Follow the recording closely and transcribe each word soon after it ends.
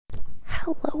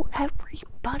Hello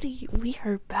everybody, we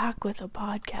are back with a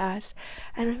podcast,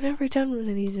 and I've never done one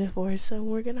of these before, so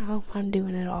we're gonna hope I'm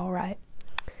doing it alright.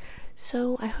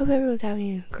 So I hope everyone's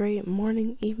having a great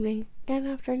morning, evening, and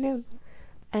afternoon,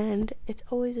 and it's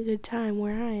always a good time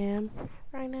where I am.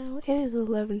 Right now it is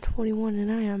 11:21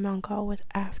 and I am on call with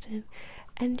Afton,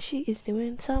 and she is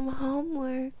doing some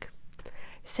homework.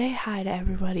 Say hi to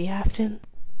everybody, Afton.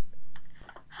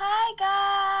 Hi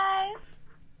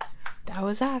guys! That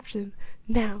was Afton.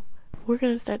 Now, we're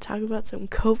going to start talking about some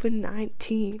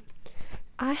COVID-19.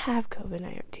 I have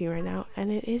COVID-19 right now,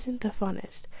 and it isn't the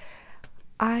funnest.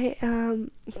 I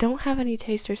don't have any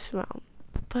taste or smell,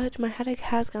 but my headache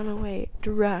has gone away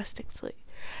drastically.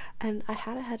 And I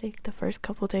had a headache the first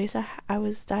couple days I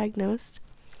was diagnosed,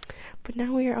 but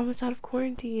now we are almost out of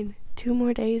quarantine. 2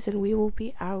 more days and we will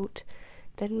be out.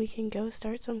 Then we can go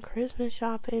start some Christmas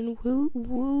shopping. Woo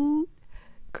woo!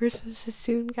 Christmas is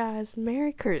soon, guys.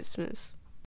 Merry Christmas.